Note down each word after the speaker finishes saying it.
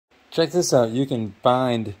check this out. You can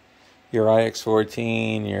bind your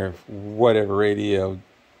IX14, your whatever radio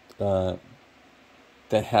that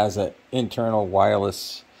has an internal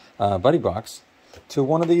wireless buddy box to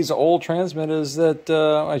one of these old transmitters that,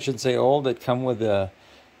 I should say old, that come with the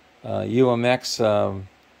UMX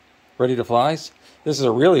ready to flies. This is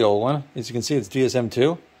a really old one. As you can see, it's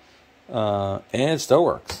DSM2, and it still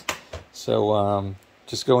works. So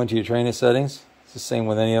just go into your trainer settings. It's the same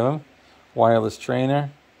with any of them. Wireless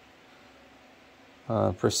trainer.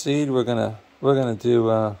 Proceed. We're gonna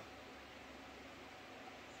do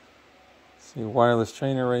see, wireless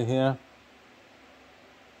trainer right here,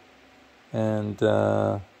 and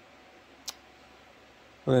we're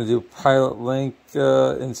gonna do pilot link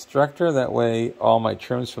instructor. That way, all my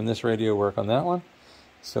trims from this radio work on that one.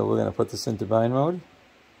 So we're gonna put this into bind mode,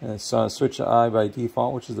 and it's on switch to I by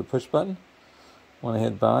default, which is the push button. When I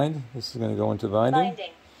hit bind, this is gonna go into binding.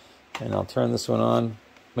 And I'll turn this one on.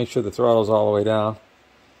 Make sure the throttle's all the way down,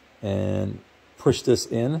 and push this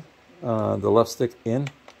in, the left stick in,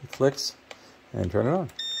 it clicks, and turn it on.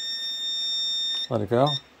 Let it go.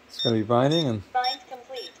 It's going to be binding, and bind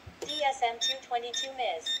complete. DSM222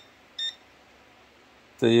 Ms.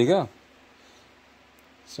 There you go.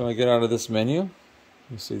 So I get out of this menu.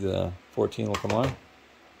 You see the 14 will come on,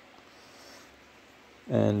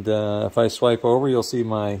 and if I swipe over, you'll see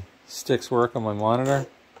my sticks work on my monitor.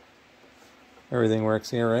 Everything works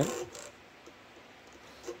here, right?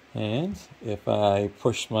 And if I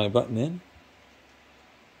push my button in,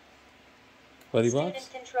 buddy box,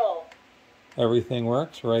 everything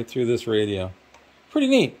works right through this radio. Pretty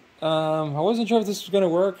neat. I wasn't sure if this was going to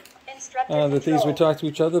work, that these would talk to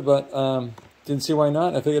each other, but didn't see why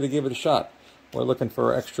not. I figured I'd give it a shot. We're looking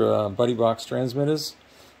for extra buddy box transmitters,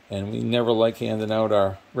 and we never like handing out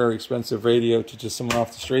our very expensive radio to just someone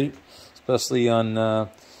off the street, especially on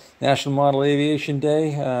National Model Aviation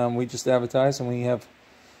Day. We just advertise, and we have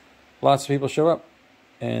lots of people show up,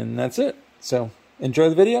 and that's it. So enjoy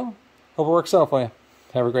the video. Hope it works out for you.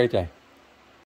 Have a great day.